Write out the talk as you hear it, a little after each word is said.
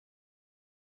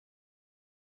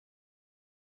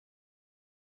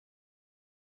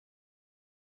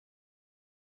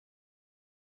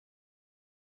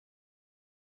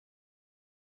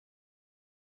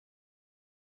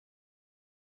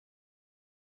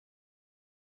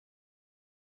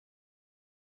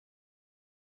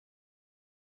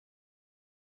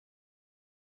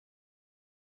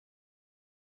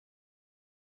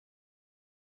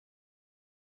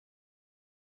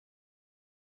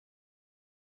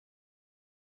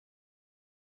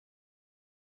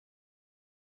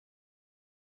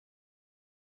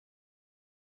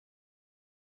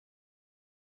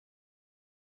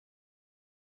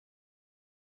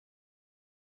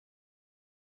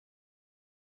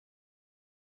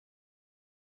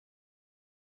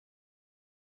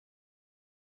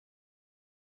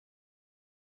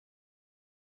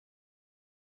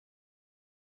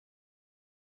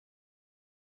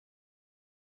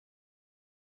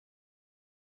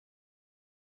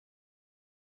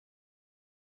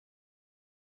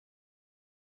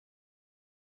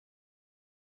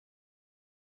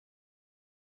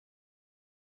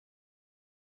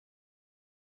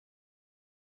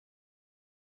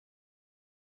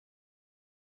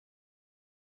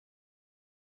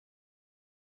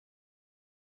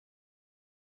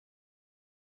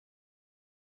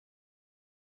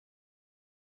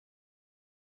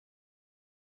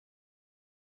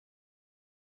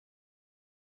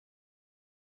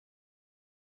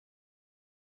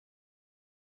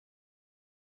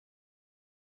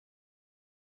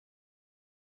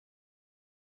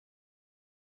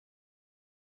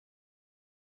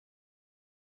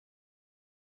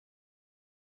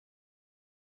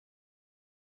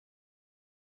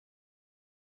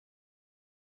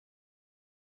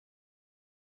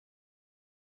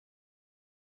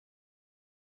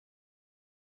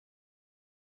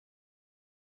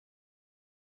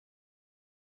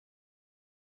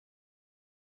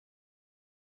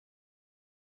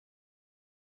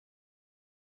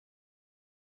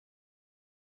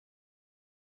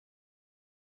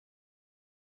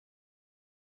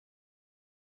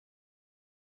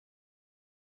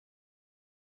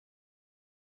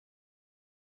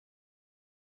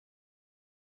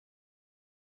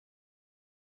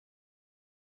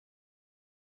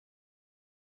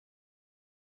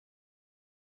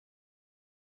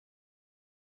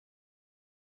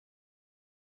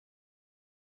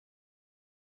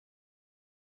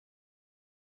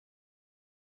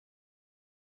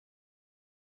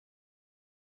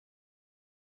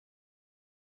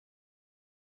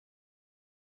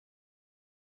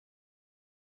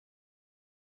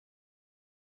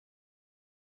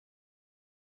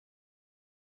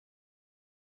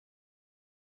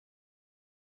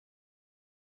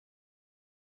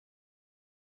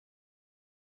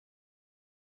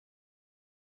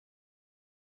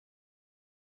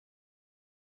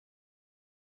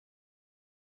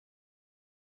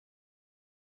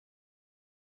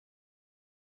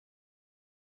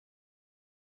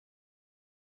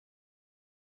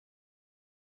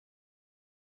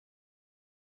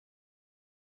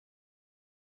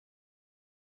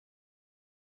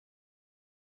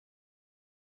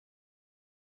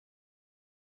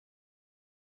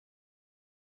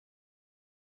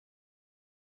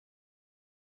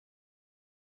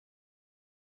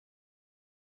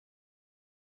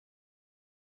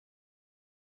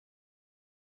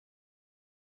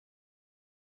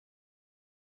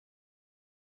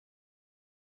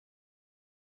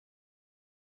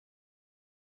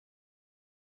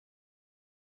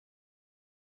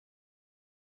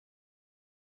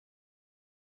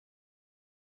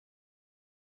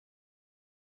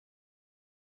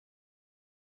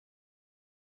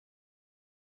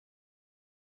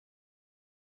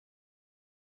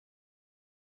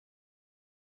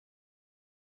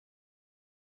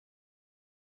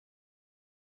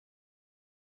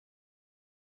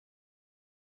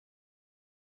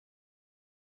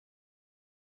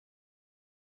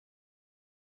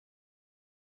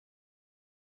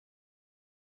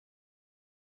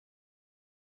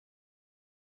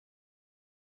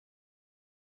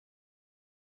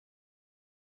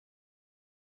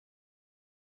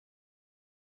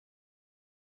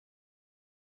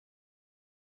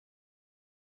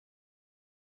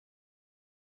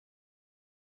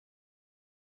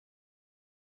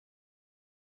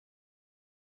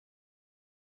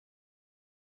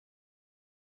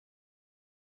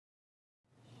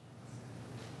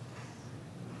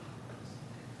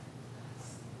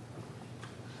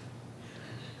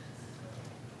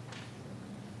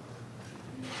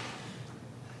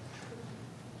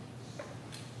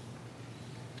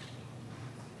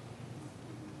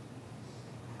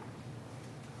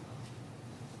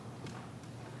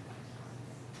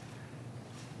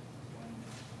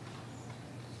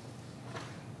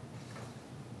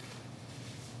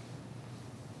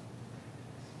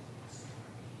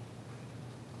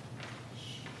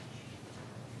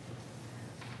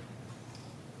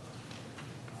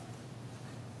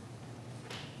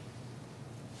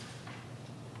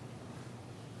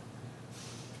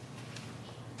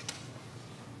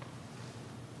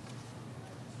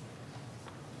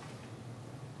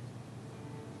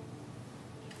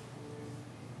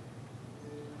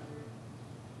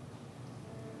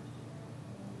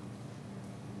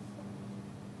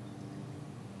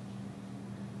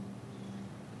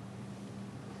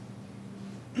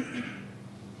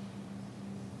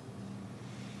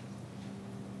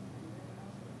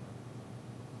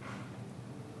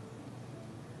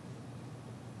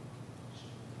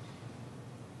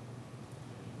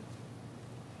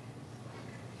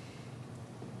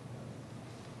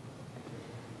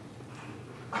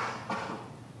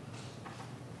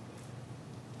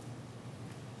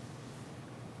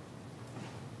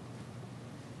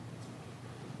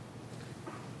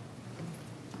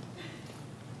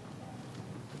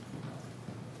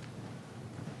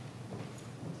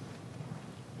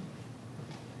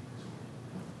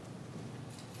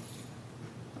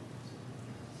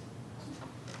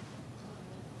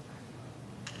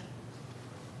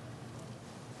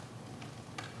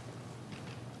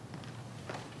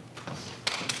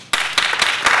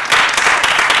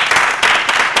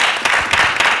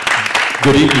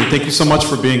Good evening. Thank you so much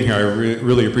for being here. I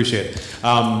really appreciate it.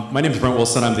 My name is Brent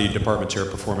Wilson. I'm the Department Chair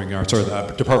of Performing Arts, or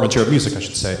the Department Chair of Music, I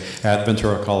should say, at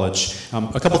Ventura College.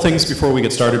 A couple things before we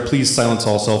get started. Please silence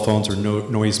all cell phones or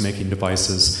noise-making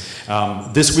devices.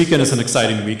 This weekend is an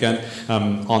exciting weekend.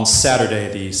 On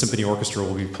Saturday, the Symphony Orchestra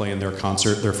will be playing their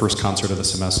first concert of the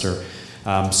semester.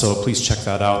 So please check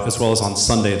that out, as well as on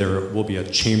Sunday there will be a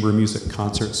chamber music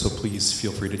concert, so please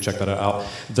feel free to check that out.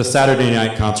 The Saturday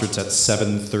night concert's at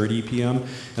 7:30 p.m.,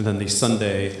 and then the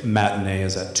Sunday matinee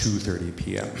is at 2:30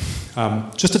 p.m.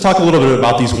 Just to talk a little bit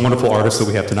about these wonderful artists that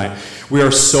we have tonight. We are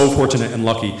so fortunate and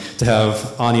lucky to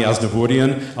have Ani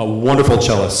Aznavoorian, a wonderful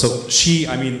cellist. So she,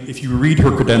 I mean, if you read her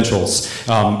credentials,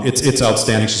 it's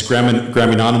outstanding. She's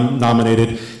Grammy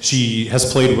nominated. She has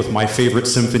played with my favorite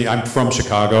symphony. I'm from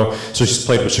Chicago, so she's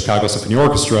played with Chicago Symphony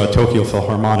Orchestra, Tokyo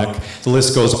Philharmonic. The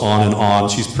list goes on and on.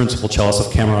 She's principal cellist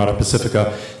of Camerata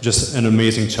Pacifica, just an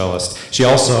amazing cellist. She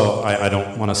also, I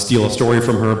don't want to steal a story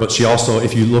from her, but she also,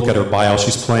 if you look at her bio,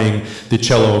 she's playing the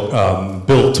cello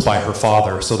built by her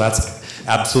father. So that's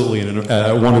absolutely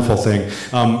a wonderful thing.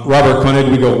 Robert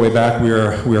Koenig, we go way back. We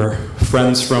are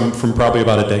friends from probably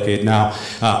about a decade now.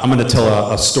 I'm going to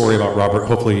tell a story about Robert.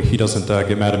 Hopefully he doesn't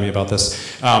get mad at me about this.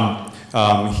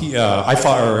 We're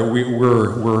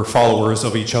followers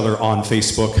of each other on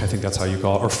Facebook. I think that's how you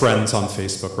call it, or friends on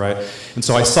Facebook, right? And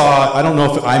so I don't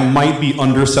know if I might be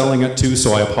underselling it too,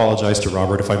 so I apologize to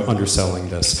Robert if I'm underselling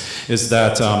this, is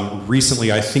that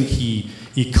recently I think he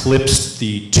eclipsed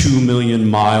the 2 million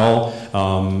mile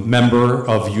member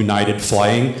of United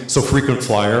Flying, so frequent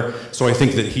flyer. So I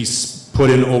think that he's put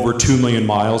in over 2 million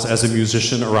miles as a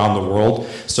musician around the world.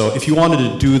 So if you wanted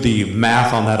to do the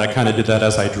math on that, I kind of did that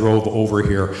as I drove over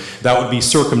here. That would be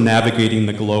circumnavigating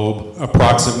the globe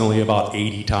approximately about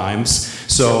 80 times.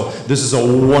 So this is a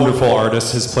wonderful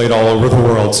artist, has played all over the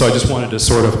world. So I just wanted to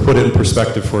sort of put it in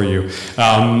perspective for you.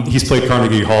 He's played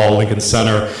Carnegie Hall, Lincoln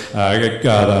Center,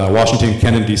 Washington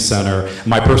Kennedy Center,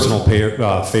 my personal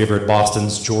favorite,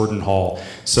 Boston's Jordan Hall.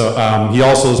 So he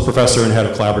also is professor and head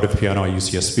of collaborative piano at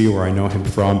UCSB, where I know him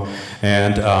from,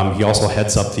 and he also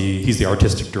heads up he's the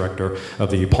artistic director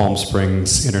of the Palm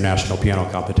Springs International Piano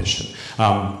Competition.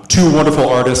 Two wonderful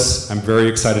artists. I'm very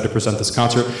excited to present this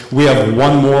concert. We have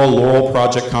one more Laurel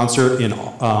Project concert in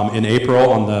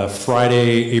April, on the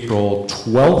Friday, April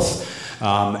 12th.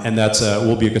 And that's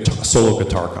will be a solo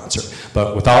guitar concert.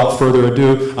 But without further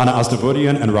ado, Ani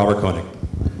Aznavoorian and Robert Koenig.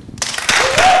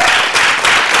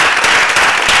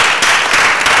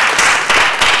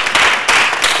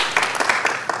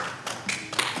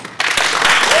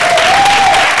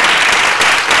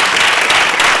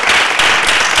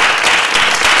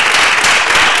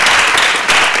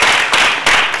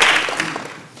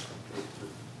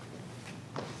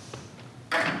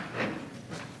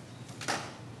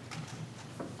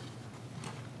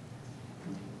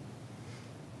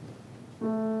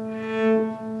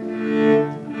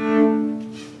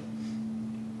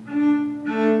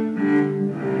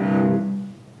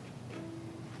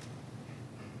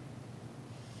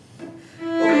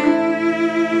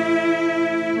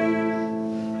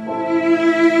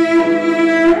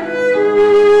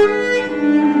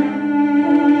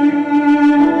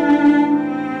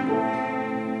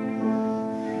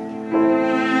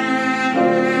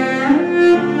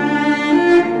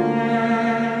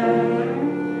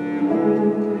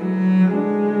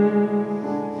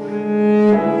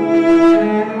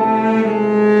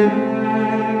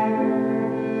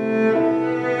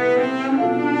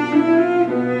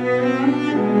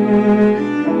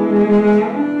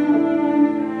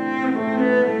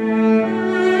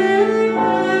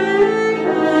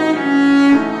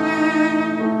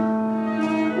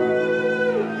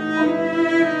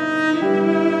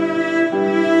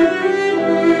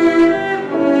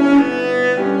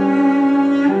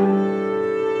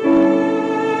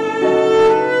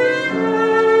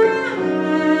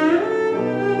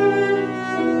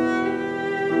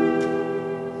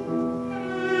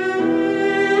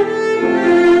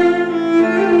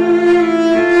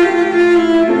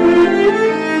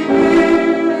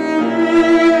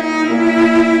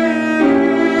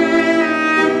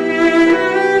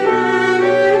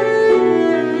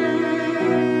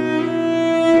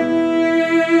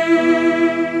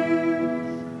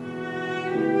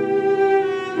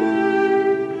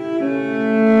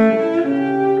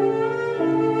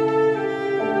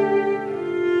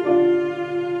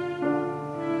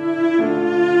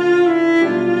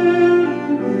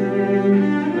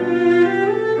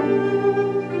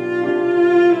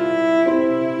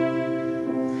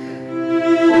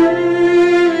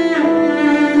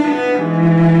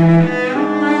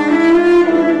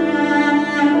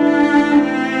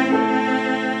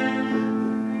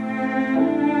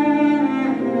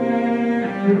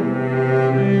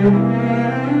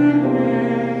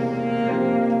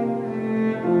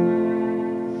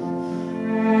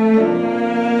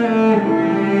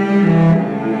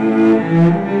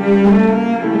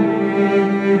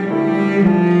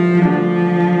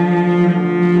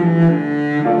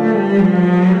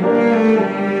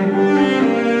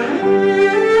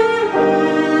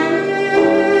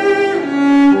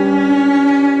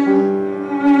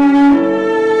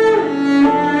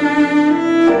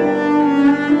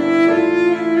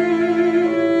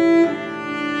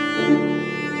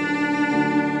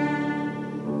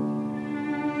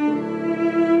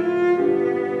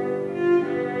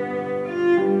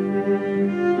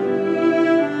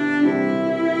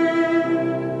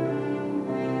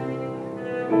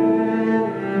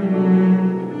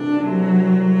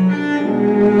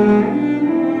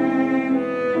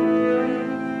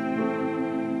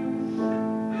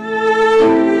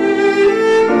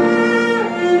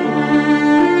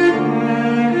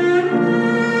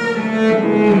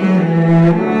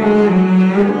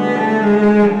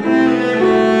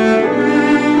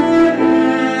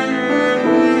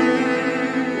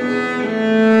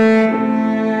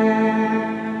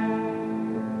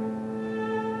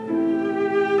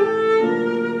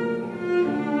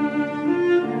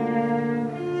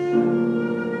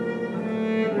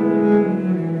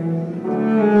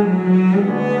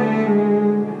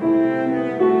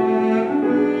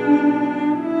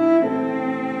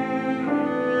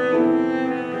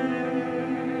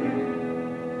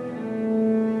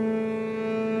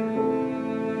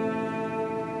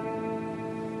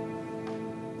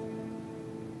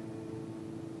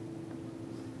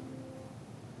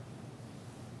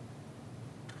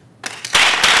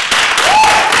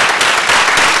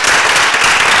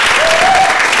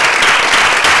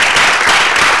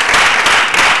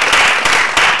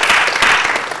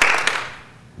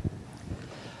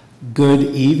 Good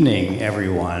evening,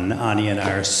 everyone. Ani and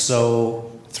I are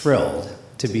so thrilled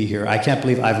to be here. I can't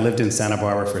believe I've lived in Santa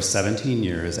Barbara for 17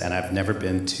 years and I've never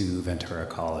been to Ventura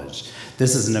College.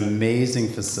 This is an amazing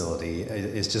facility.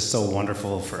 It's just so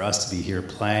wonderful for us to be here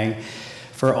playing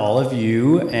for all of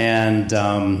you. And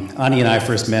Ani and I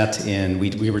first met in,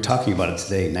 we were talking about it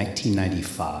today,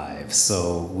 1995.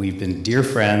 So we've been dear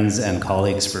friends and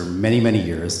colleagues for many, many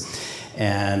years,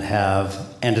 and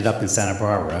have ended up in Santa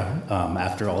Barbara.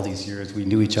 After all these years, we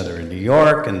knew each other in New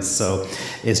York, and so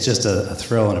it's just a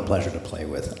thrill and a pleasure to play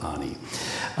with Ani.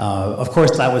 Of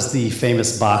course, that was the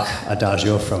famous Bach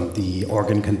Adagio from the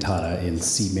organ cantata in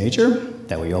C major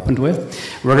that we opened with.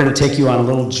 We're going to take you on a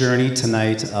little journey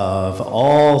tonight of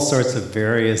all sorts of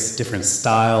various different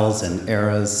styles and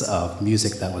eras of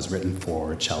music that was written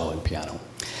for cello and piano.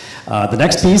 The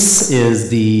next piece is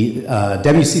the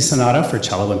Debussy Sonata for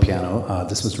cello and piano.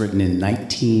 This was written in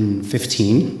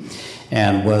 1915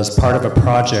 and was part of a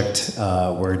project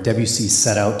where Debussy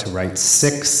set out to write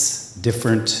 6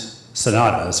 different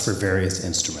sonatas for various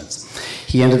instruments.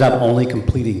 He ended up only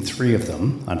completing 3 of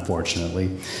them,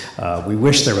 unfortunately. We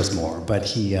wish there was more, but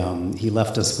he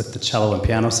left us with the cello and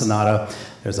piano sonata.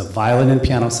 There's a violin and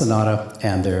piano sonata,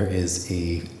 and there is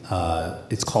a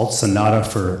it's called Sonata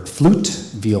for Flute,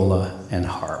 Viola, and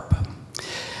Harp.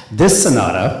 This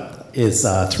sonata is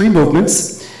 3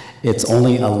 movements. It's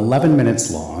only 11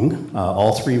 minutes long.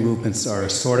 All 3 movements are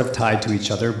sort of tied to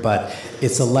each other, but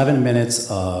it's 11 minutes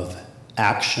of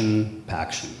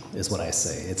action-paction, is what I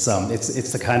say. It's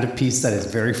the kind of piece that is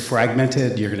very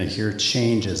fragmented. You're going to hear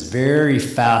changes, very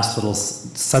fast little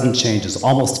sudden changes,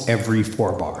 almost every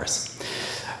 4 bars.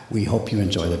 We hope you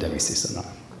enjoy the Debussy Sonata.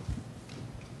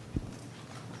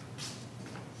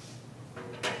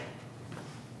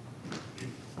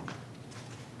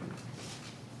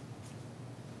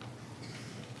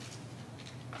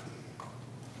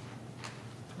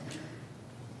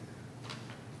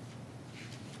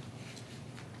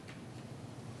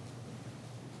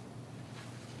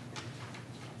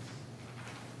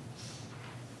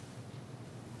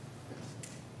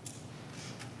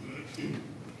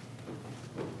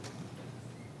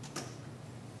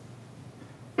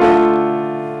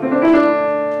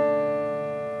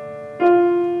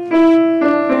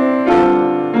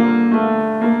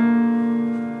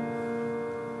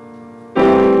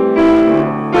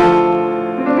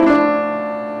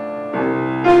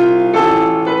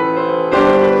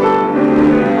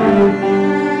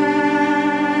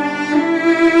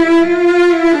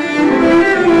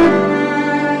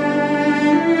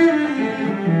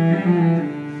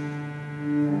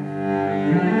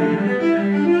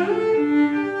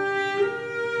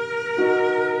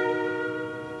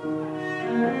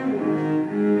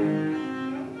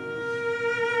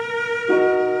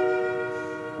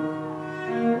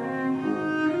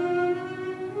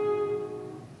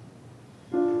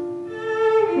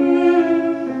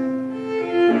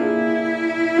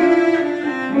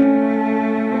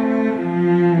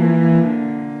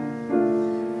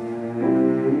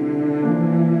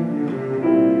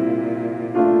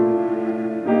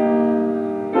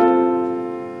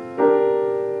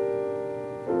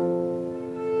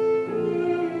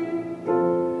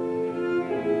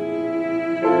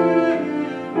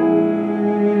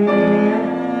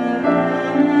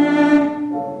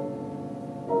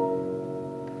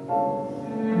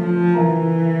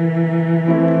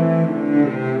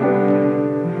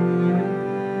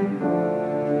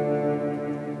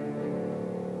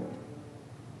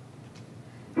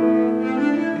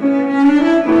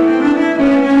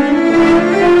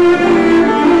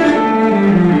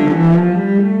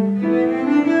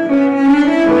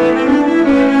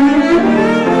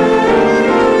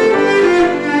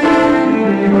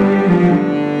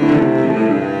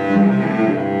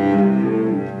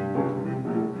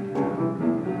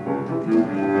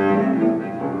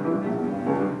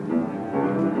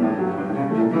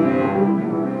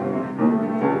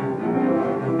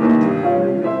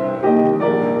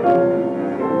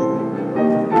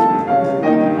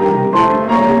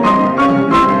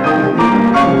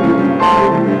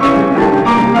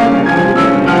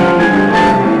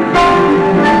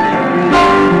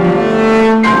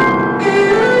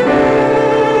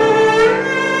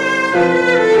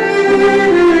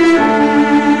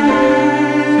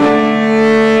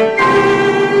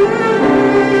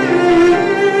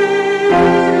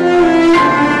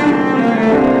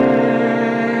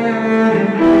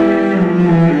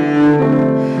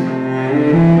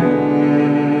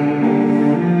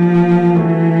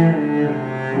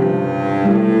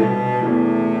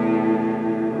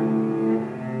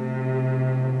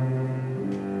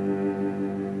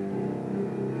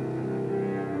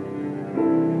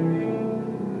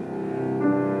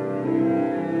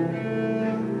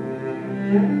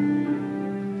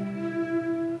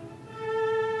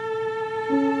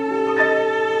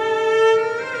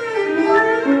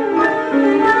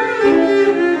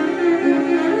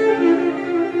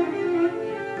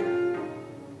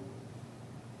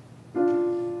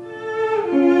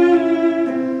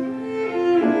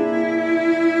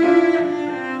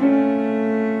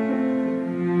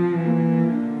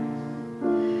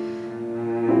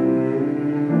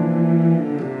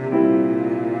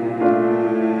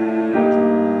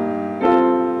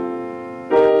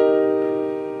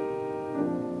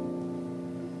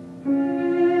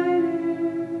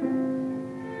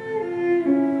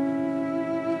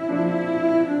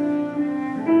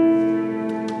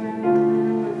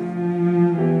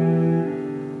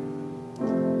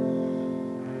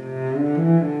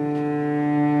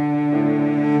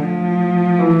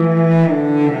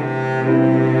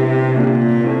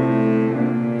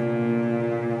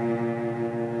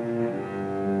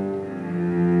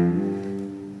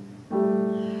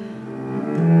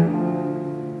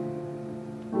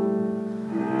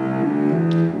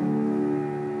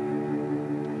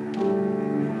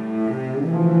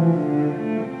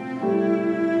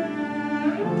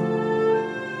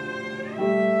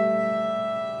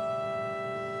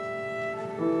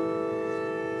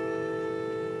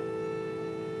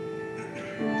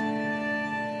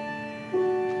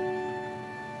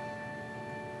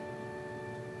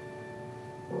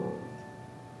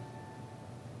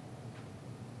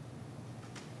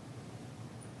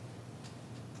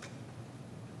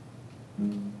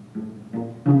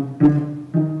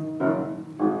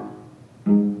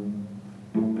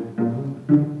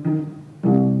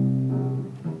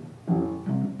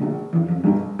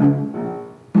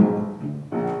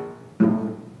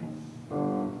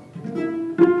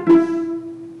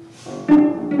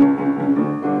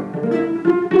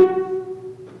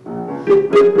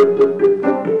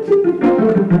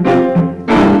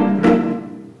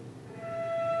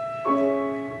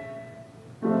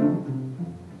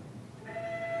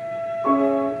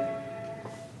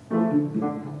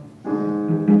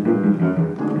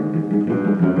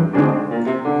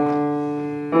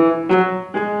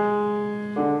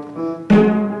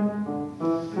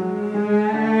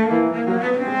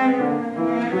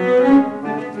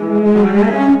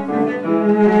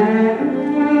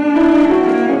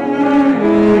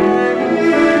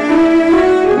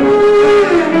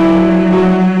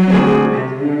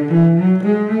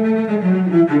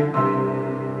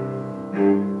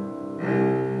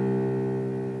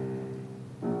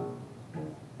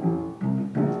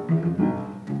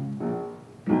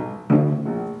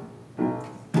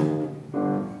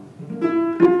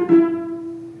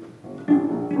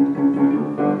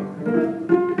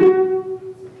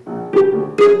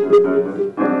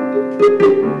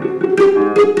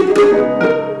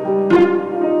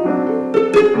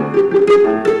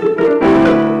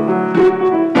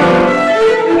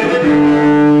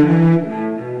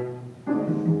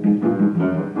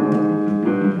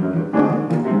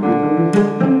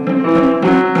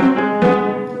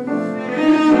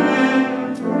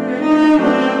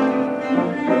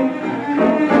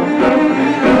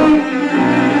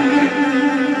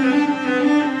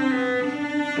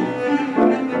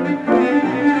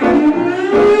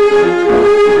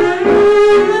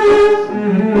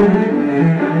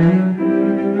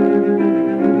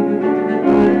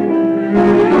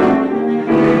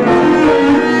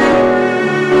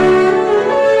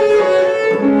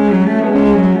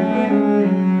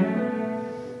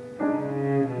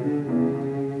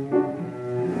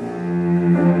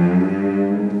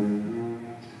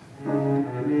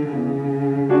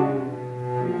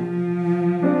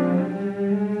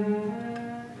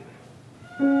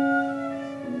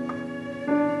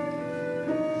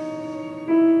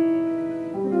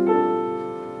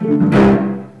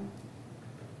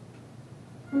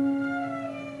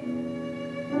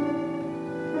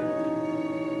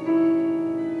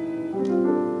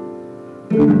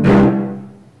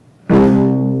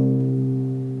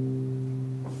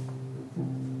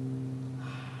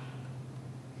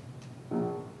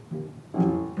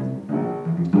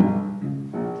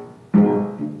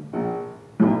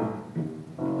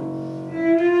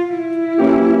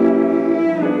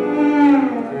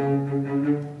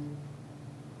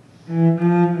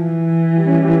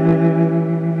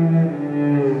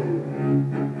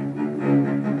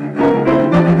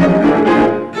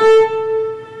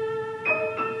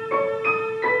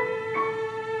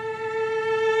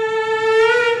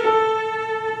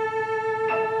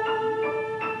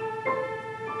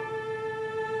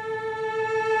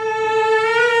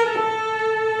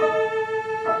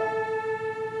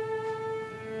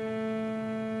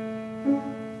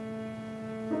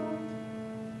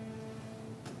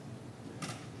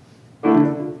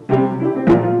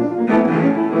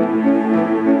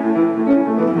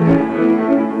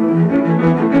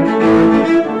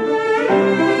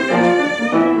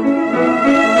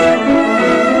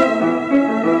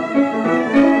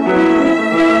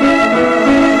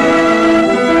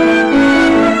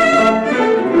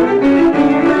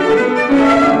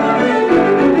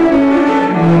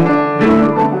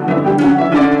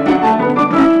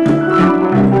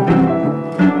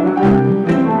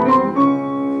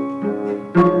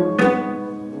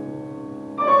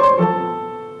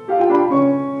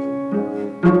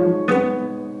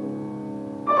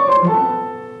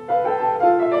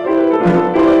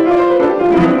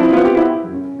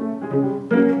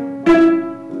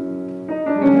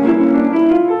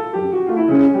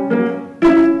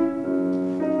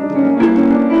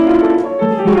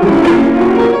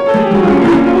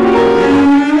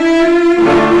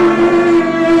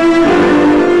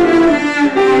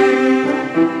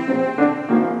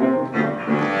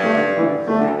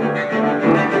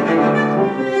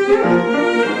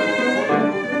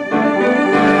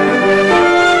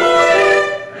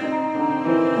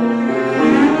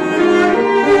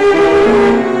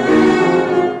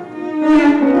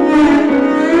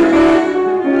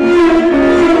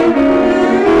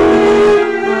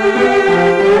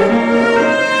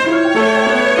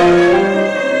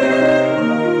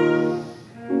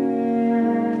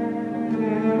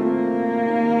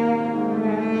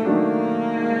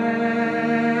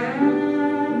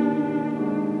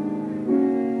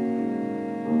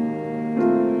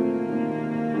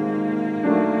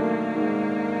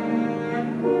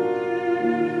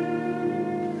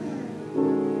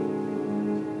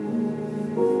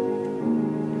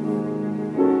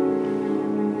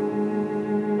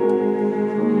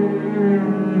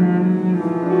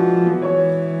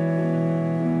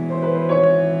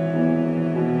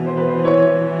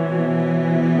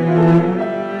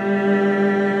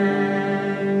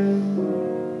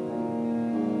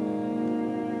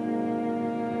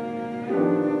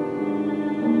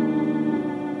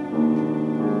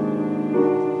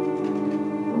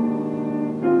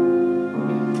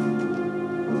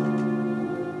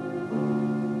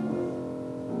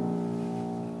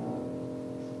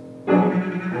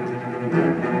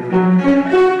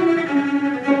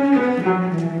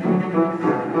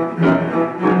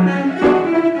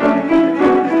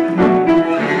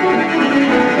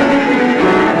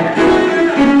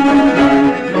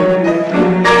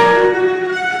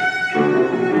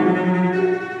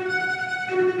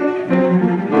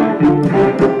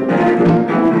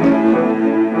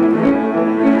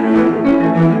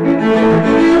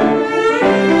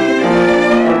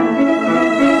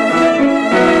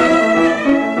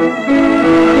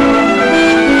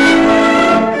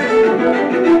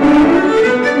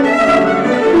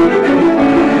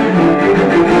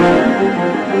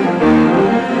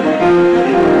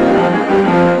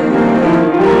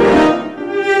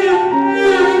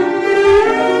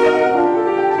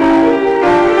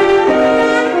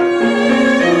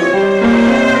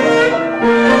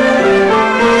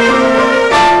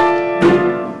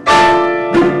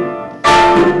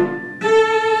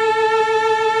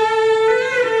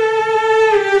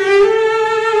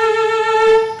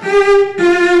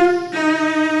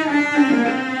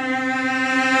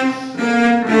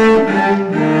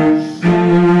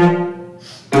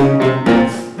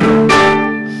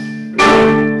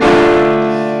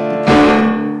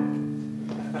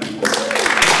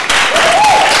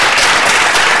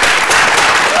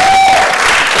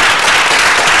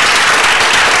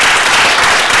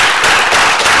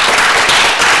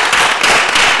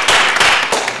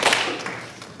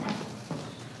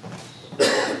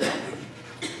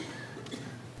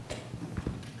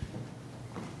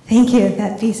 Thank you.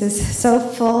 That piece is so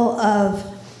full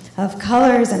of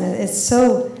colors, and it's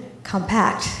so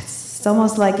compact. It's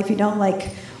almost like if you don't like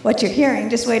what you're hearing,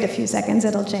 just wait a few seconds,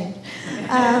 it'll change.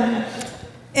 And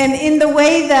in the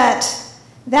way that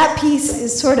that piece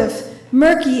is sort of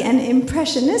murky and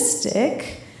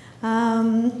impressionistic,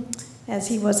 as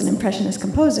he was an impressionist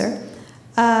composer,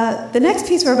 the next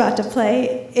piece we're about to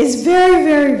play is very,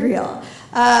 very real.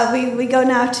 We go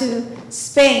now to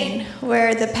Spain,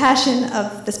 where the passion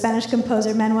of the Spanish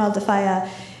composer Manuel de Falla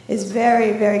is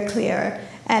very, very clear.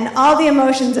 And all the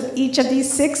emotions of each of these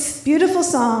 6 beautiful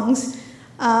songs,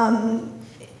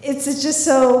 it's just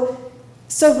so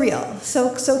real,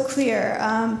 so clear.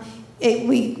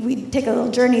 We take a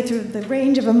little journey through the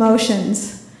range of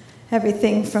emotions,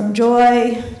 everything from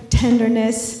joy,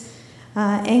 tenderness,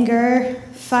 anger,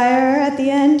 fire at the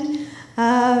end,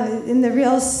 in the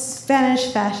real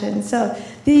Spanish fashion. So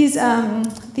these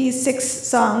 6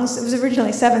 songs, it was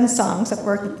originally 7 songs that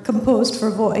were composed for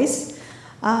voice,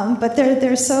 but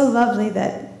they're so lovely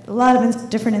that a lot of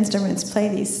different instruments play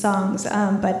these songs,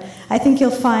 but I think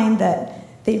you'll find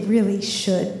that they really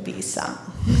should be sung.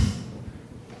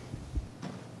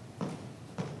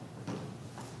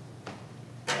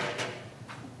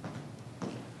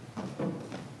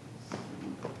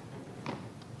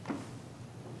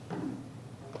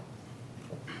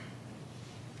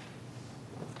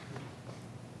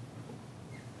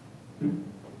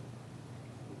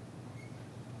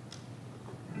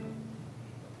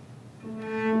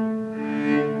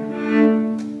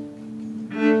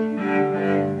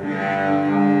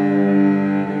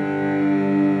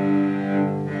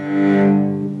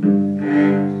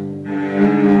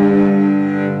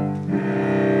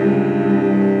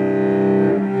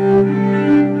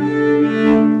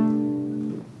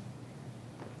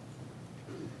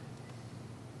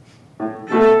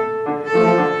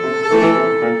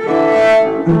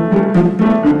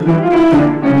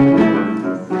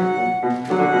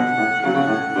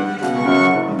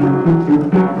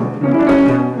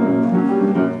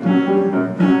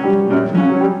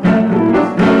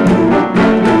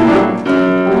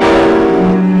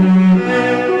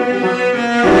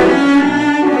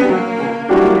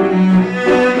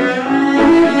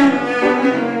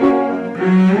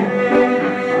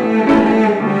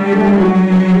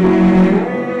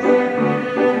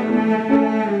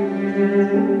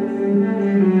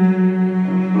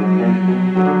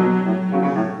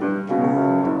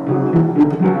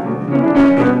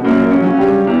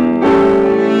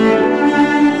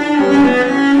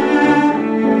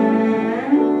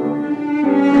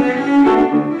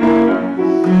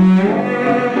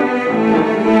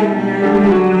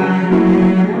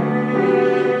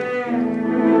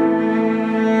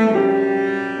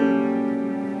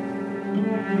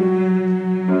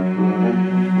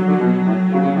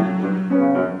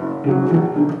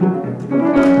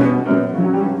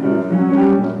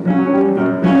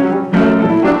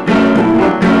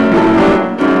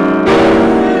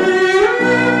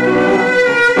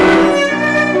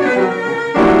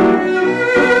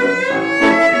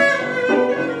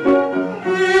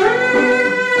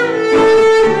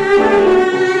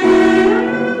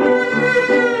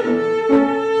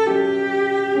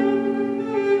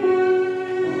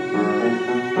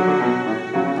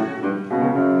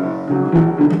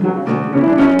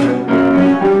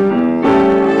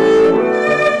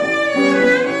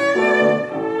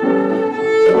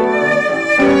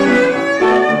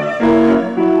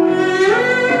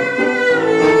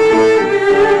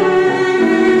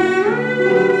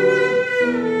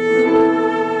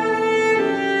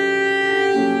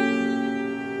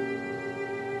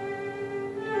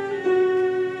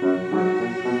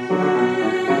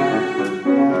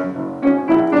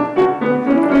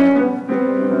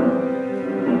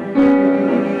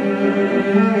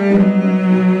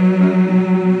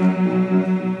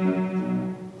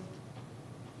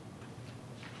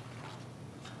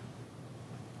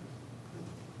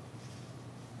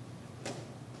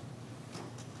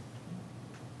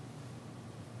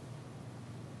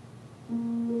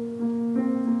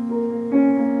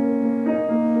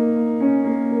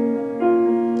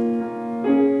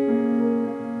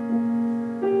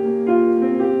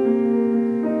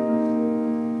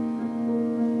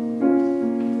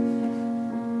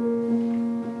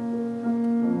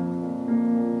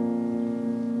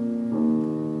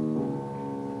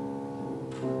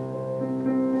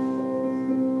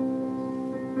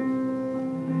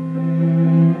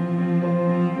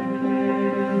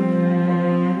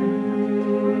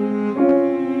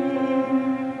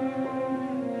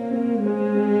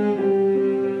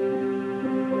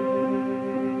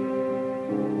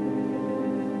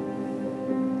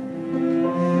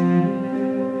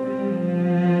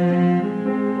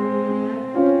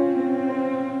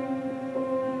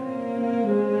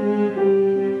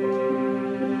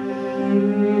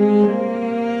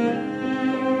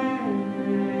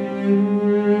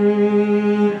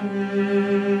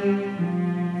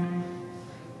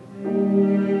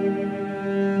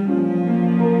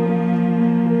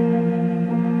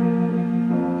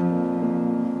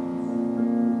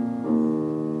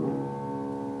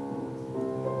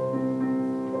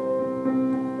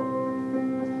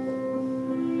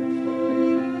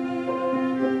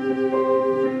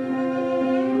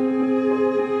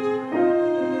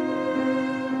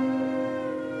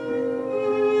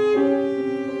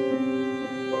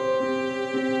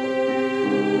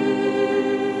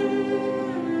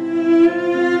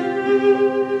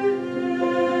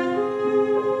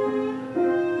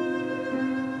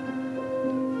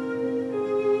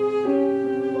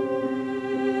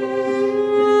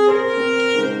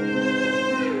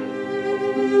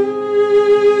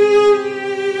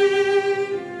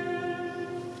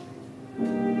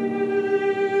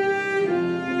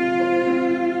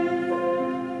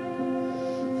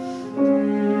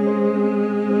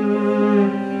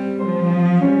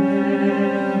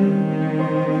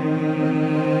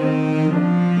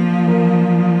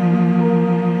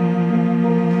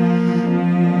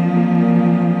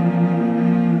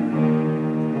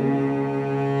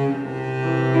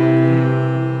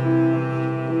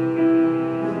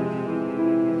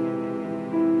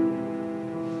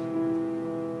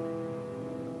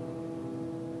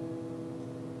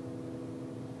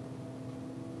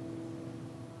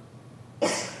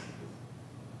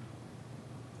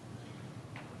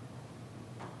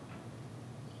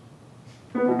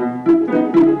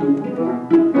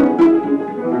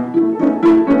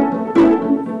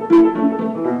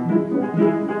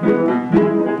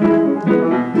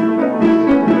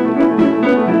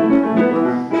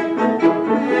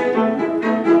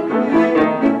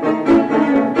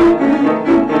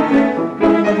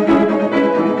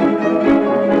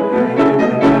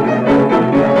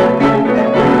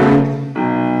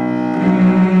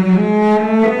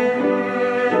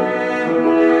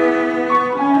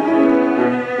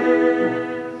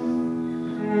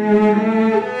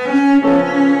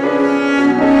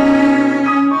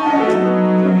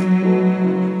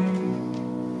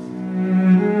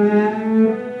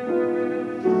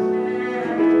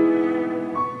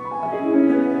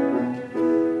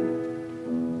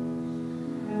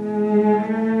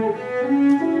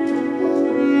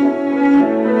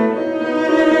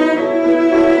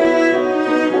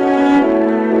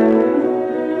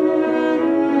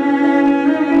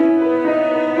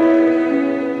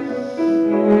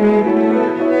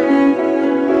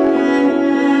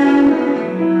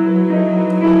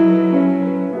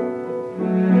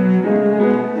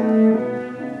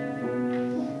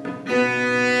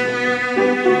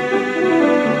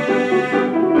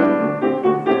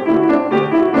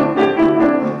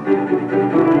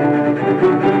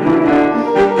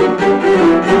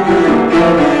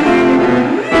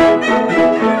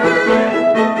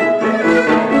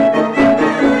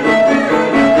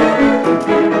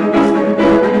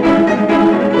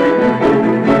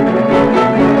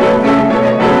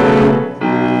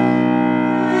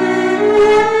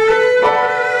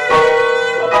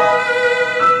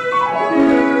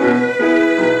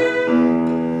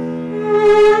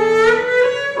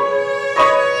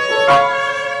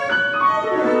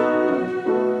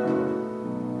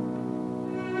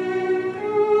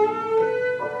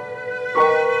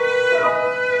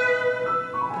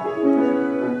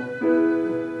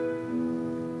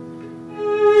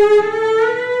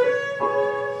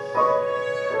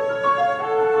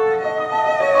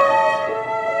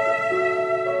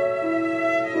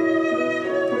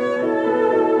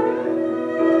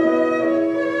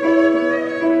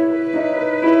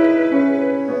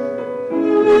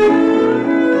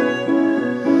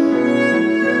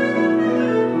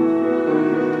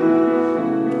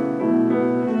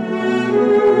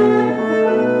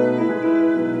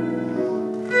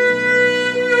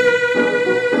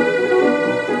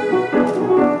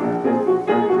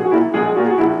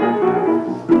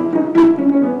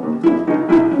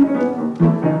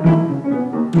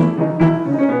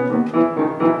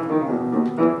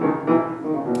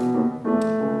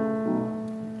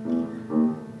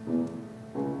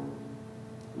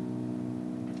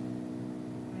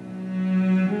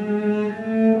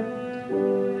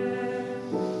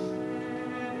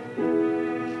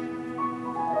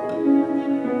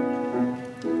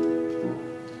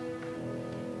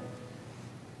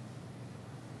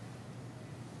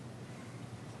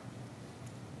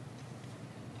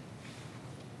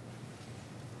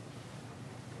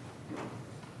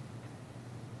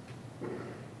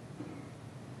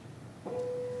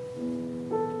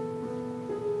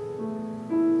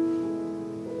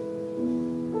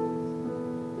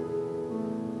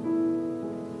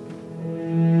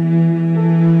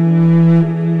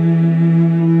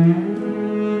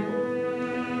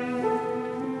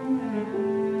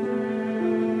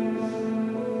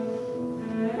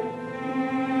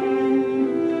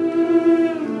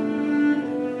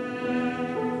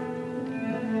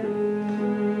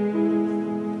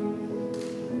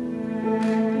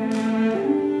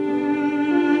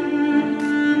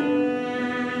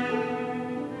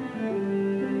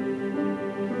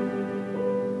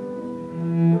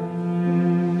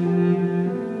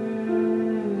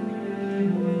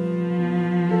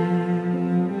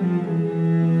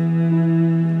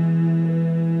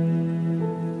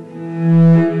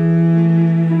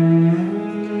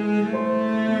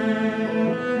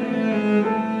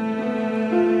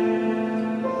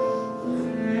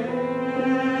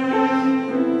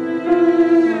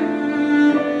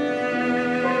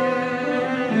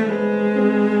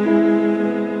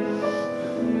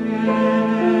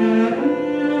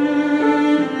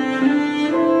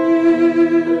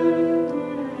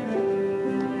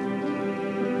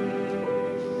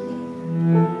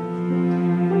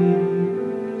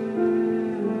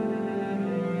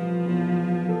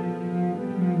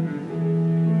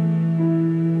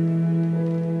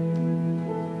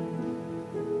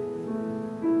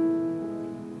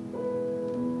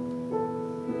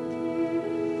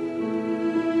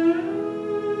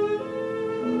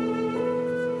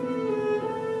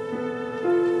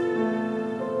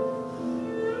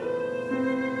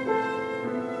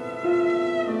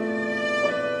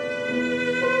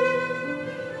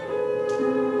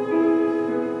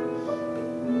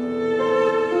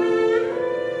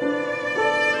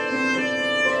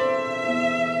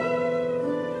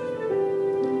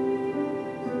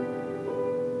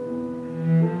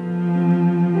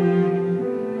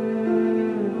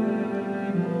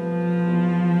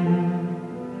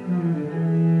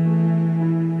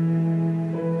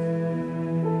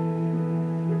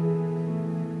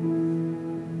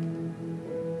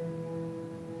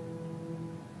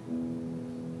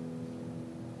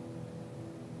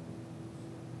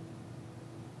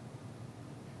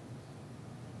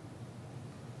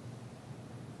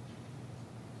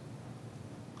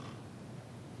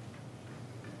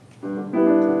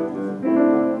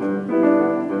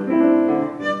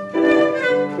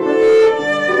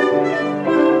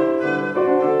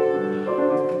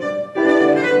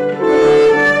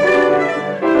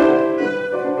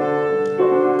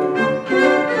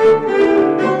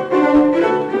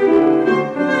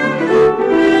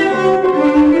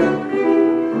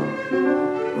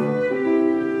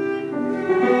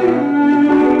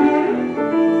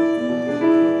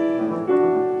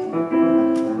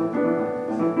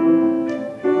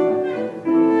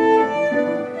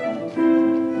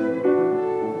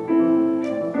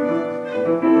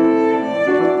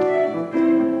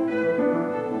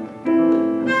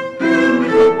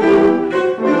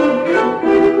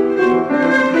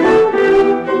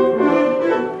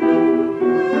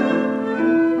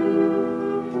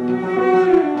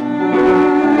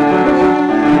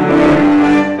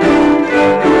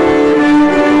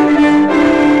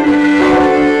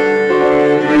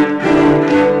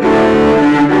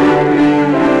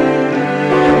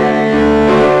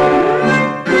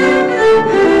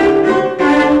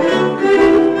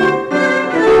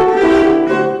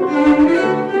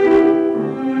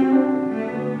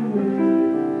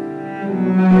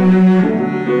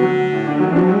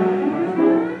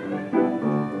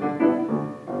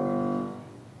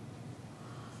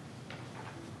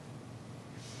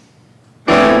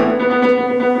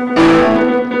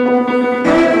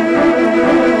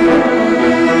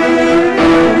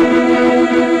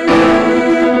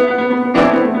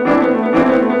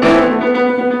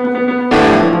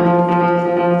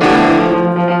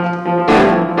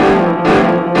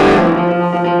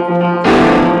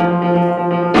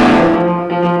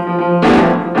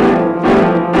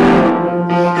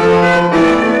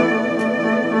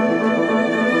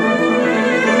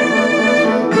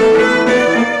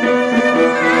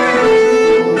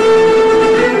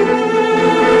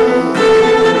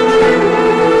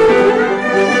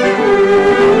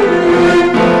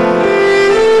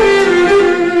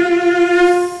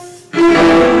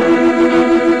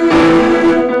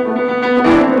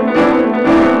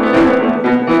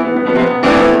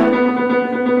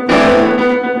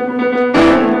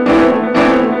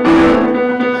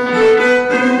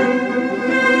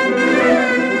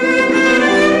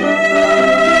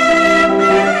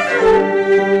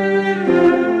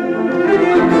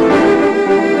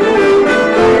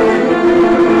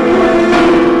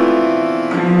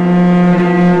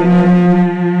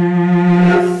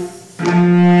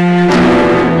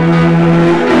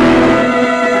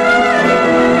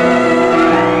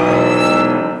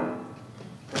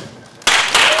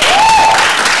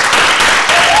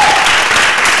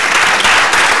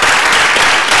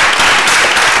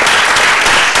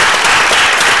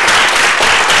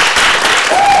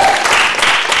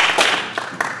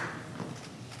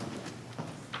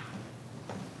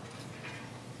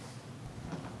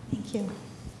 Thank you.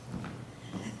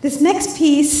 This next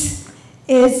piece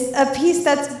is a piece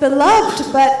that's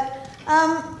beloved, but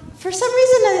for some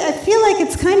reason I feel like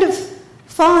it's kind of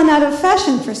fallen out of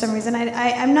fashion for some reason.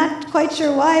 I'm not quite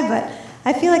sure why, but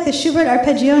I feel like the Schubert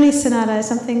Arpeggione Sonata is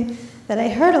something that I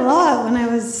heard a lot when I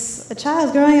was a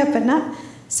child growing up, but not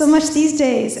so much these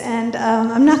days. And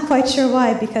I'm not quite sure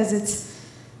why, because it's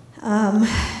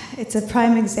a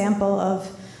prime example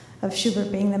of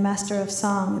Schubert being the master of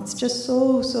song. It's just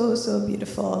so, so, so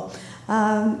beautiful.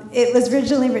 It was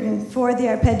originally written for the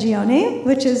arpeggione,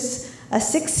 which is a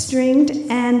 6-stringed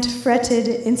and fretted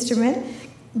instrument,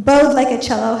 bowed like a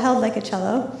cello, held like a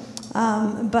cello.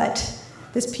 But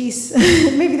this piece,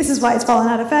 maybe this is why it's fallen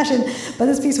out of fashion, but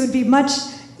this piece would be much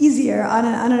easier on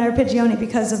an arpeggione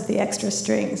because of the extra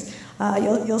strings.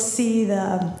 You'll see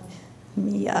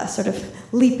me sort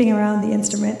of leaping around the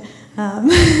instrument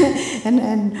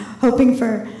and hoping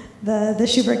for the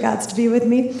Schubert gods to be with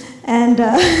me. And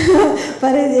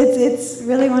but it's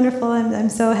really wonderful. I'm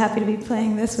so happy to be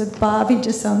playing this with Bob. He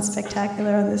just sounds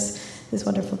spectacular on this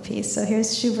wonderful piece. So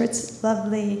here's Schubert's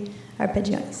lovely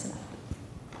arpeggione sonata.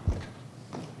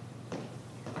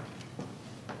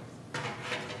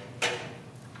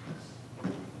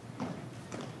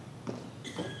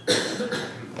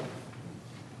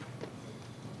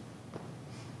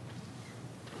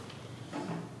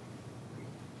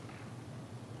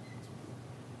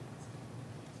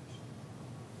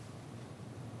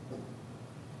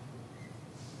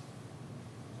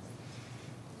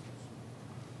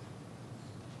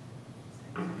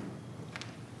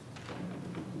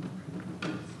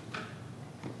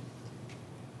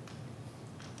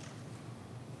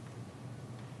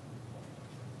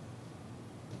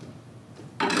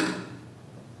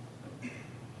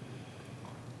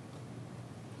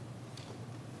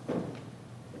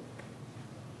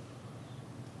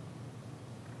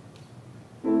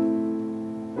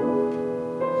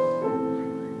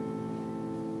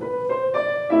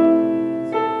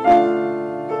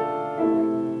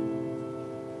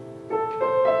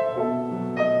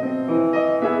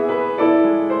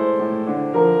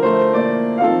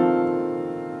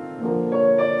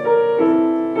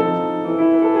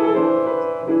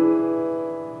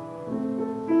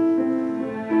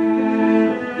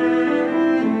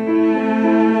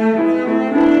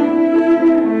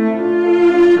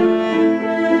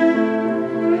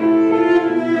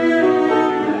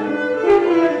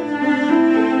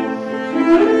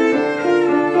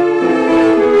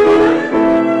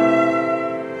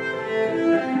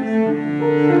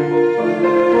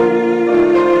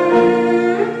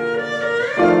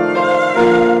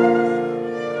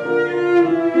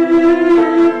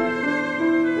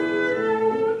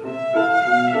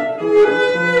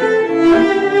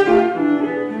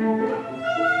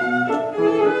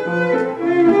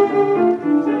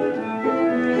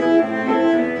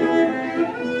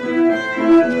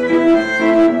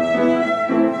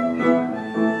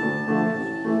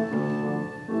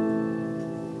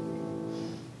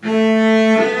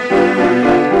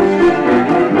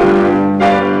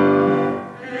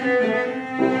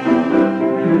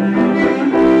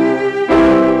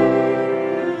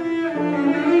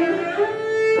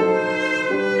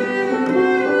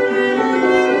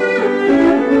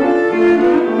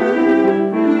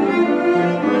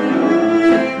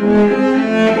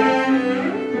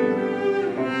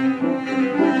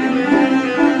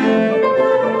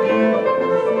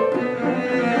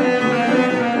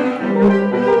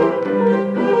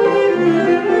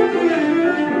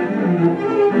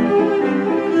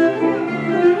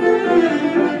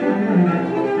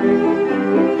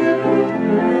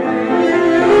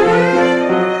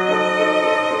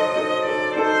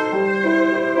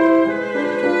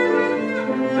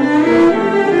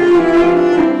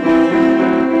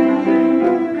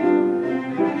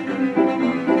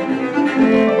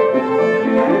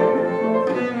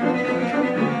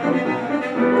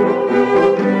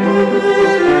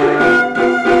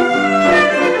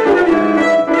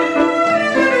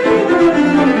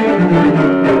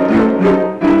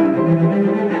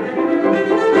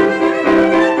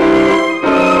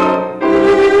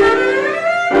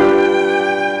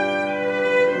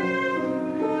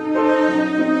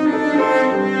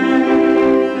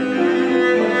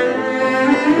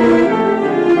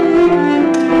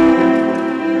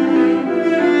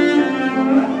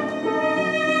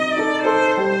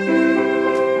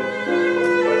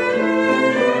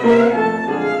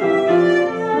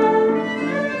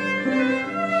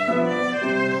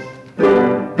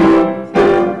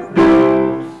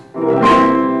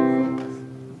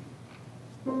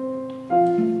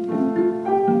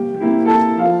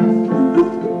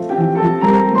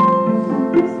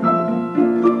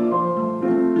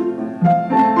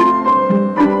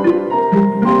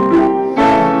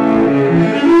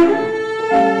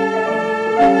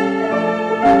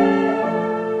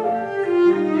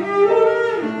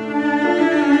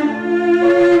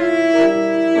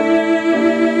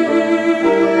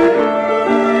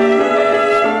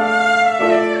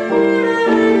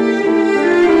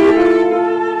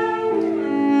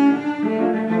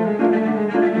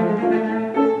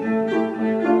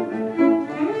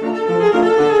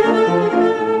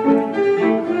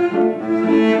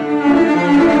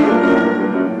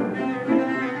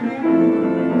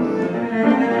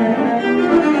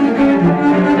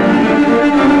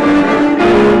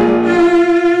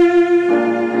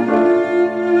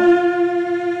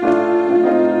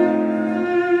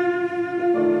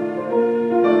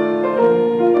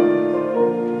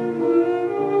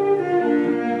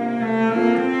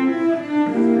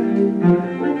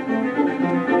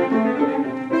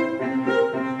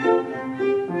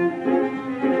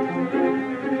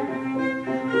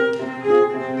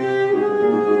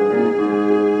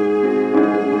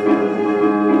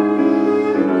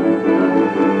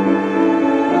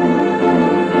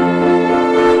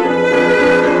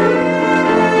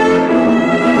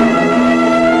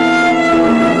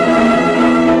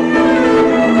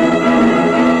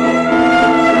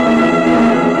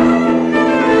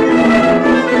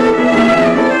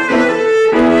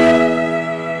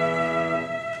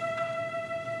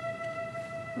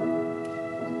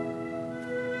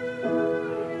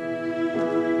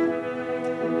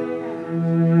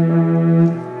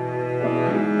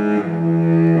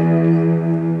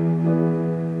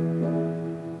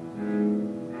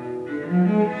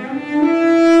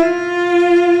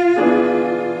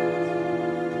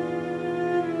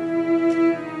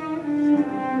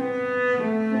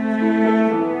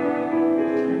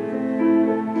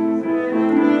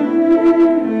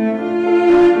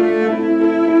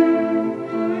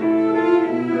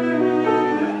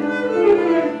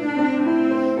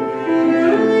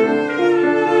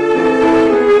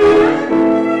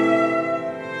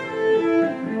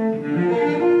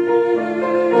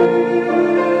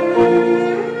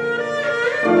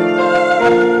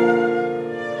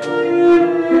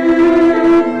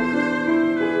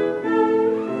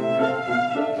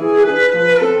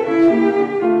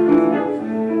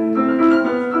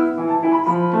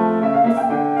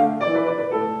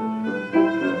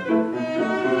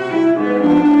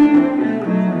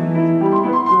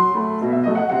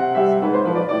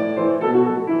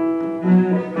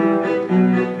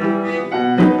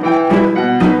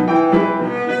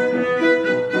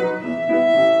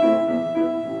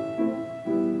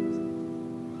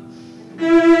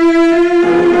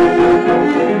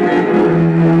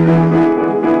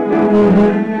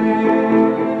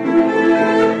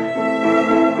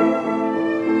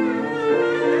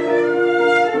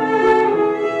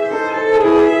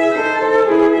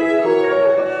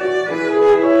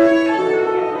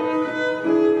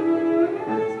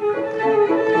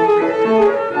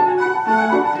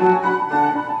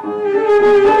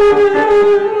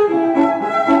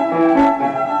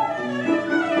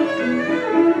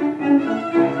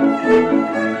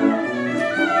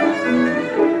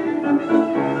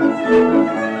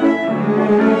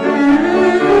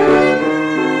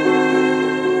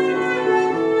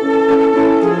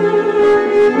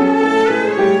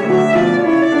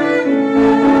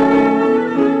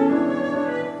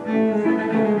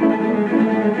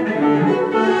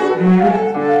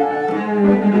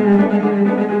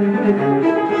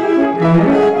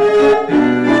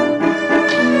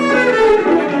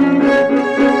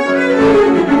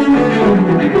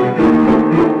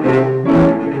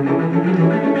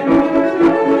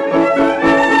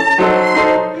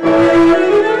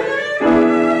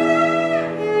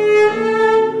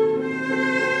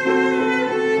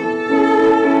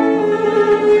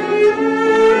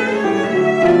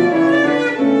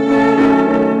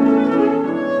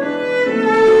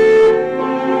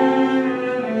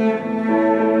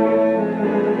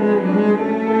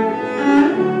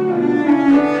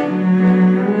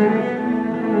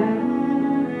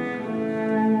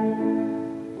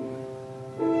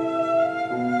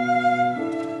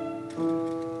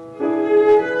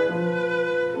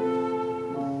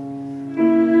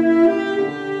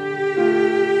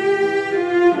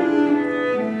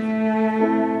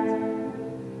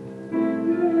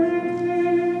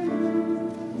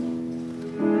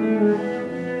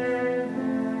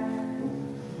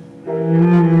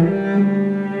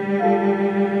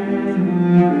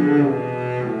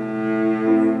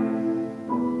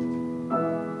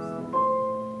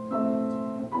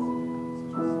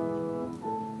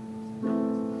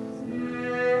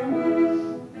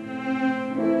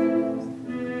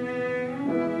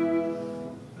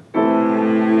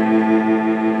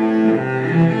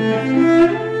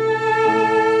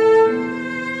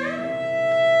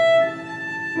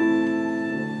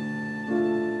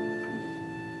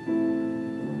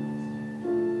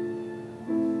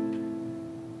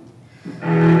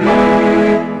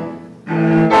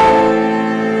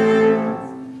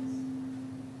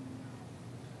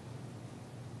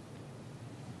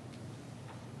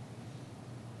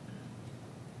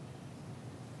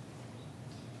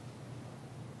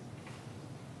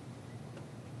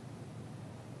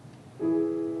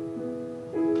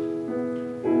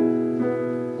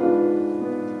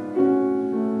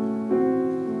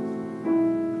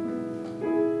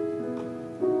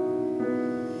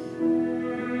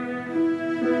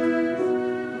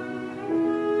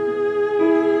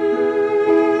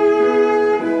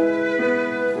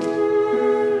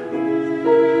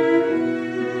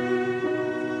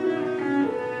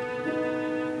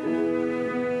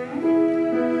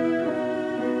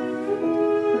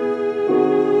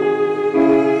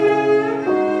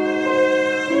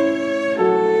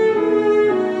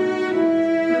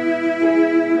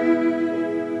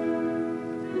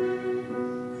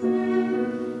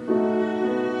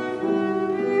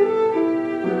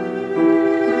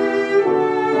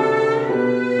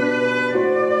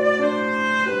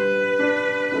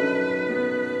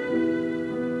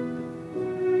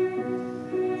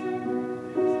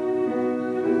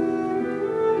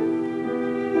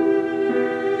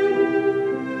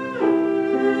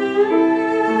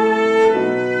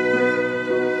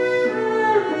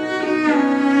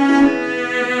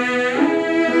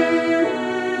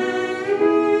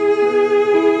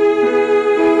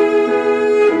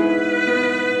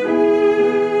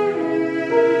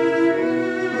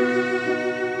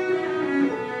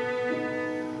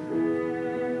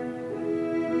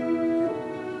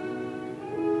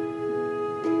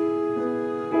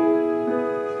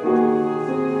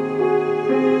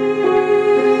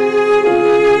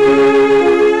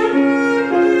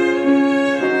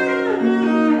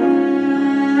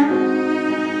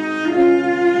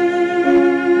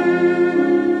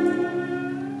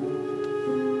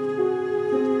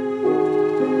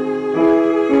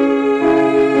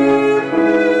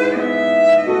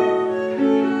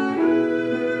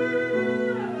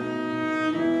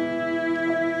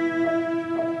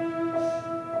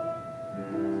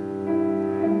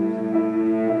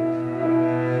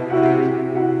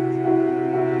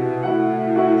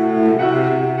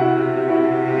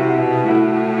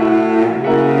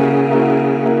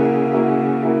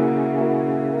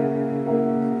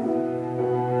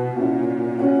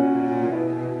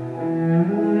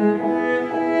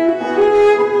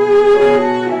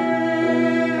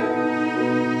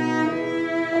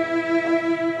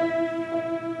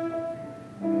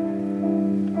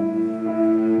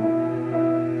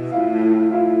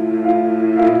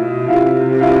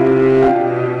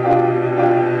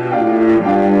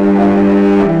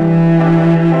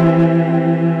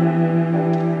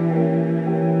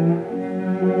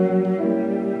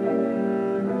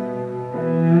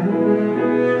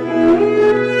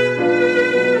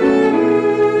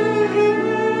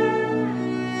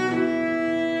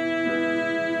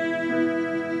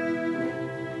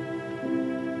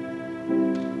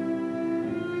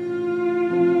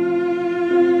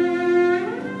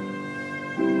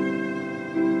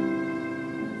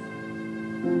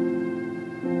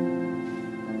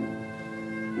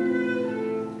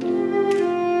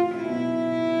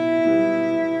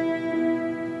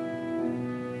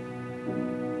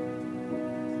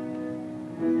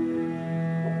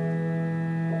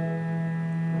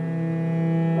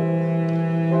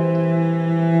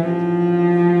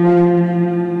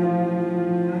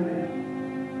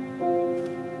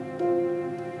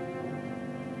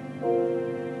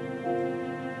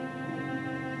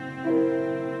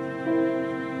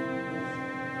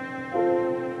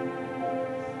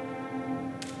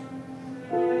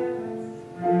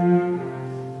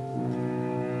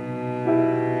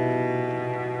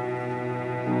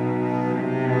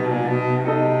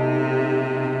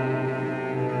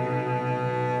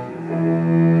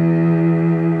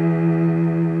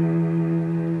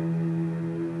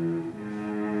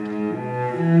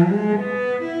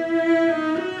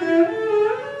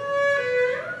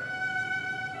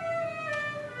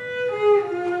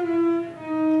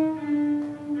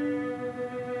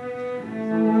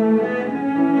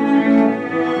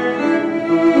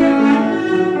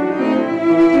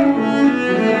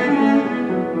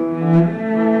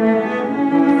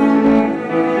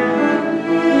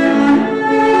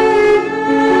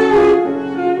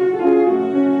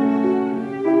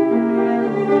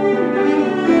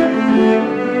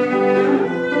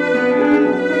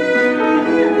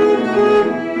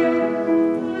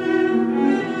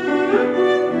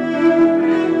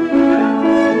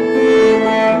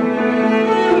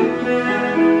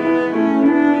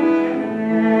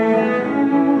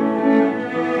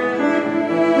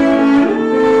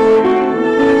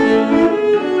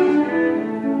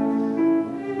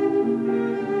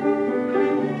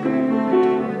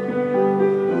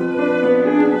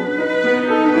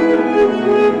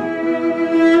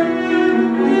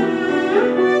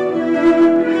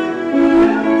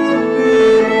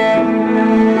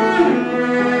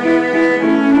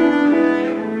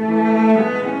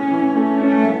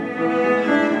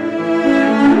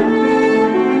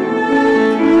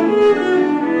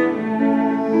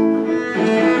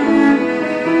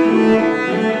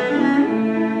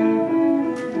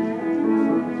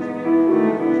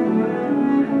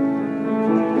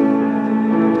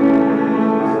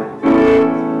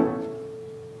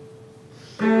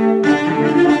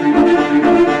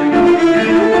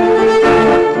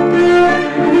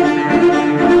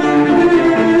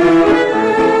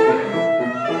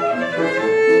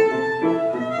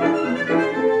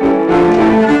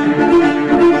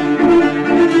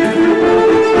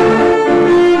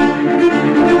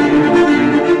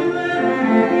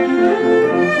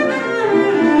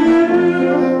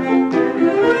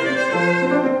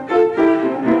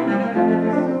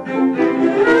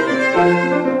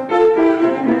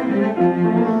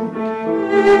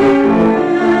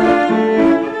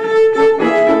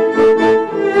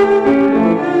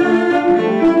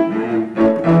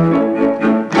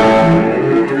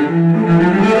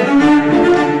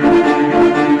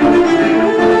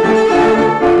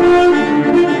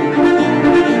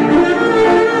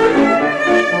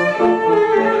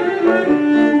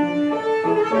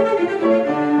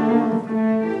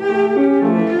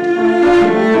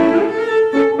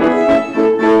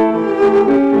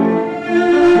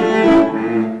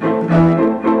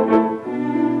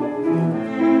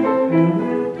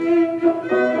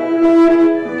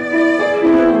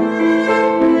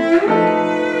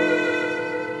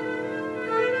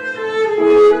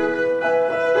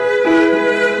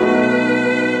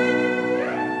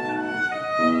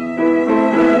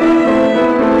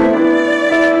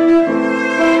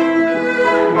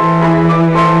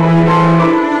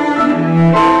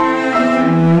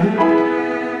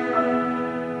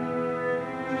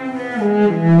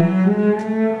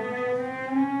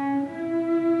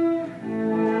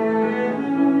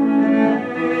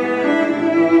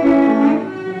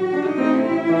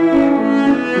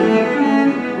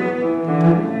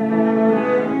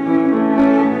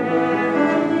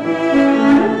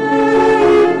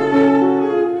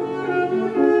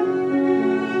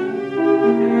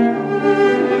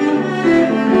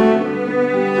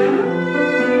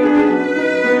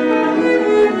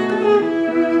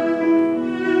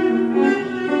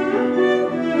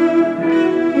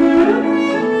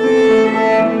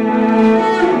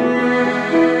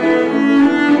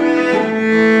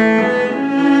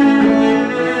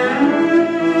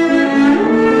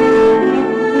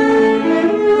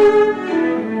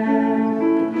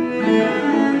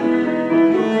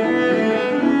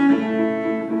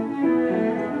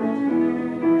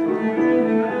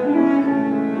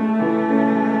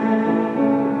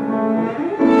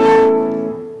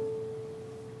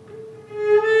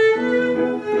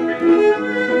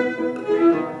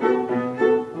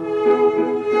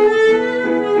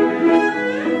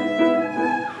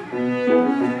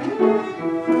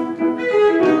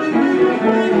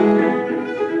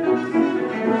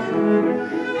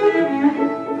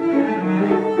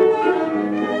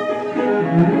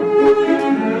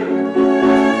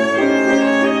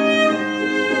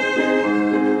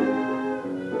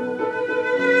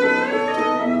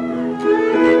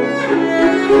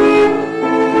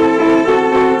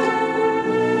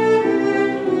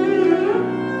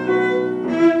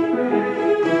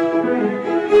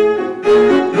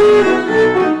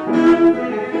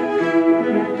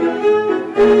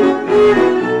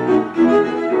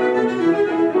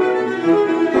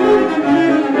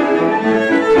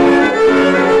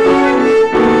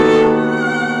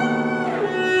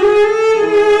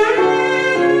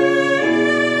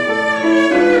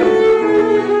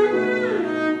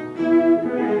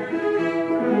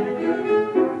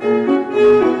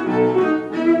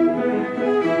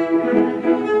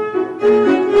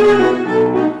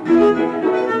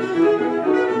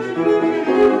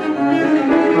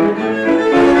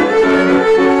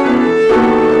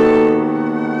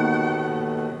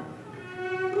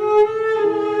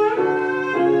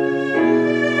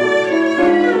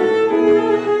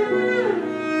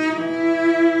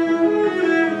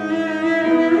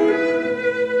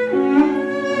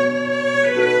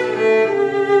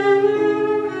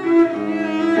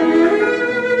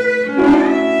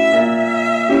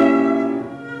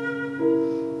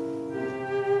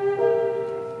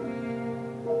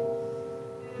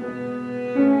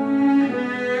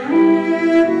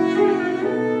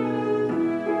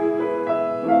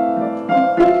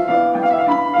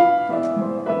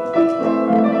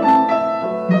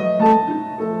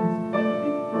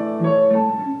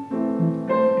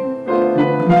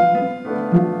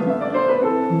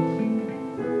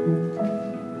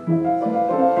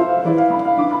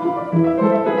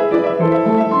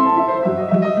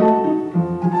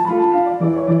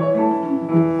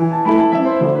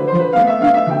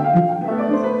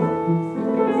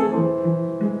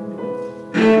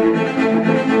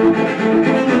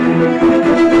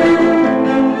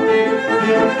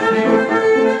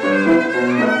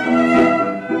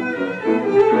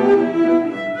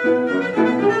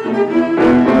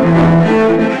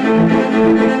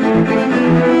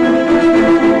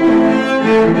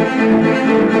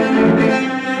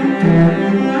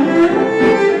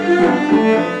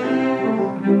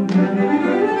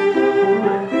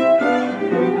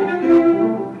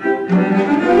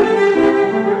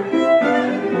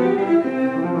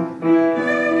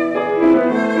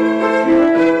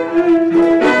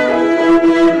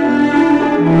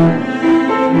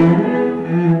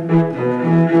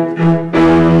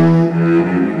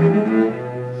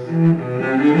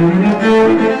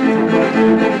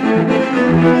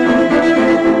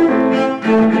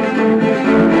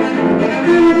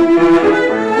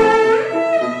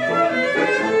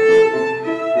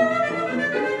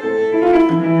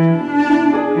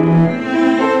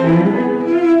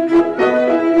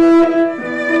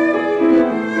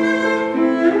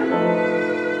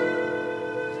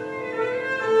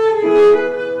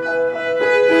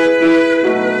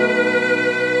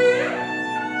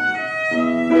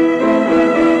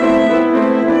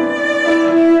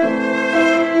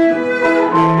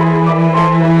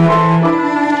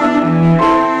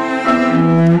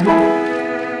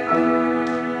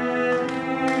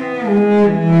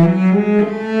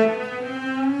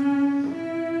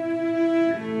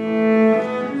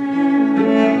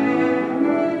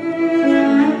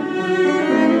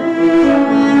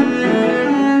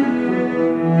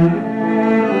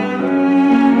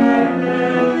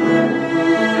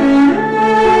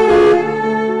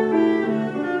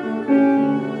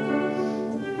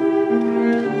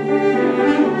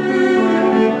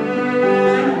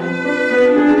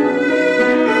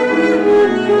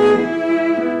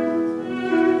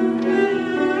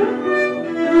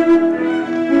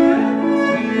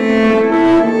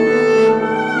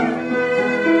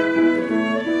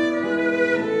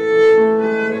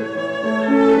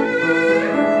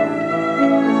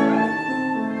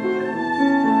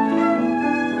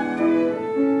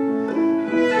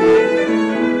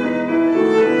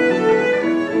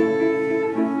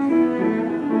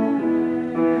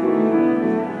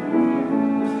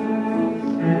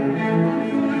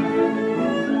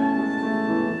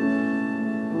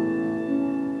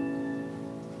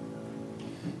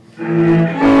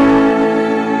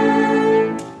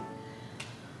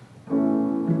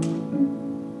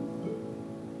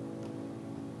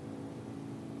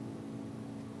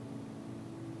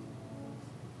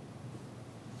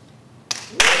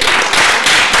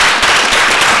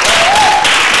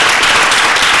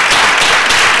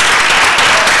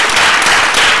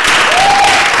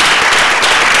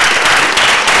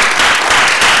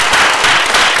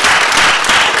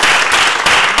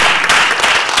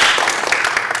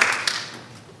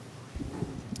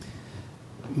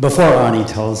 Before Ani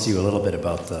tells you a little bit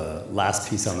about the last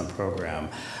piece on the program,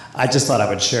 I just thought I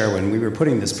would share when we were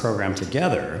putting this program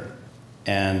together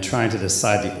and trying to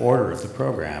decide the order of the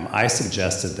program, I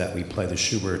suggested that we play the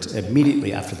Schubert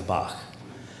immediately after the Bach.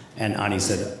 And Ani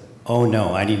said, oh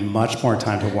no, I need much more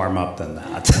time to warm up than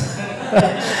that.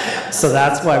 So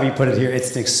that's why we put it here.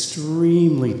 It's an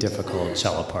extremely difficult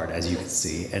cello part, as you can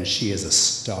see, and she is a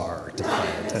star to play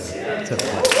it. To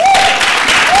play.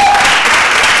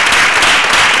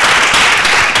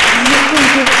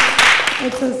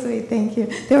 It's so sweet, thank you.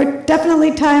 There were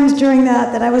definitely times during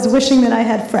that I was wishing that I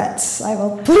had frets. I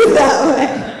will put it that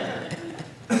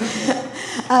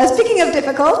way. Speaking of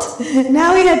difficult,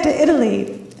 now we head to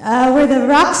Italy, where the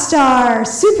rock star,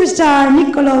 superstar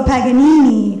Niccolò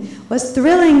Paganini was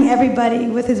thrilling everybody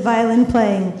with his violin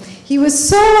playing. He was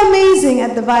so amazing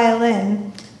at the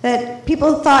violin that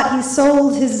people thought he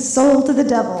sold his soul to the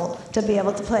devil to be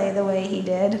able to play the way he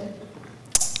did.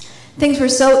 Things were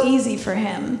so easy for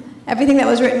him. Everything that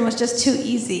was written was just too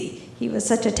easy. He was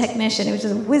such a technician. He was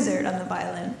just a wizard on the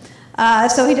violin.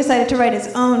 So he decided to write his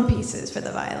own pieces for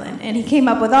the violin. And he came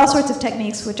up with all sorts of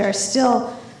techniques which are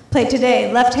still played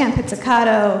today. Left-hand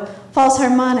pizzicato, false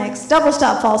harmonics,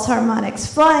 double-stop false harmonics,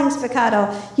 flying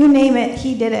spiccato, you name it,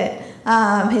 he did it.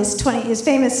 His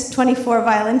famous 24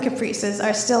 violin caprices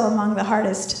are still among the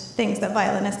hardest things that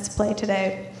violinists play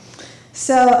today.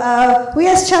 So we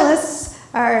as cellists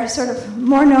are sort of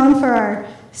more known for our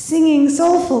singing,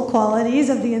 soulful qualities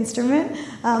of the instrument,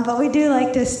 but we do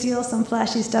like to steal some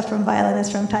flashy stuff from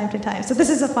violinists from time to time. So this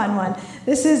is a fun one.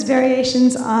 This is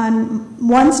variations on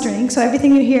one string, so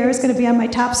everything you hear is going to be on my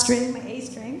top string, my A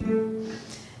string.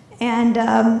 And,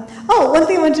 one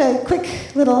thing I want to, quick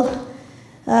little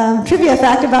trivia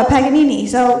fact about Paganini.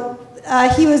 So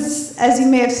he was, as you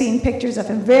may have seen pictures of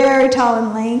him, very tall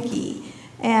and lanky,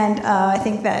 and I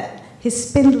think that his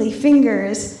spindly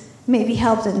fingers maybe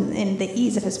helped in the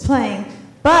ease of his playing,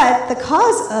 but the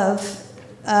cause of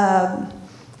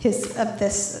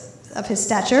his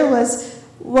stature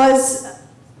was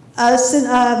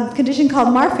a condition called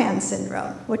Marfan's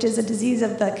syndrome, which is a disease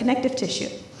of the connective tissue.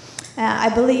 I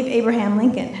believe Abraham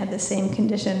Lincoln had the same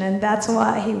condition, and that's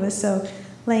why he was so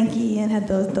lanky and had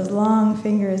those long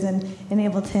fingers, and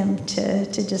enabled him to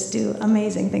just do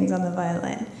amazing things on the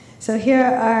violin. So here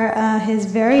are his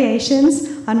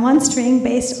variations on one string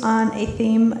based on a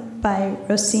theme by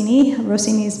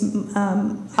Rossini's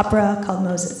opera called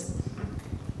Moses.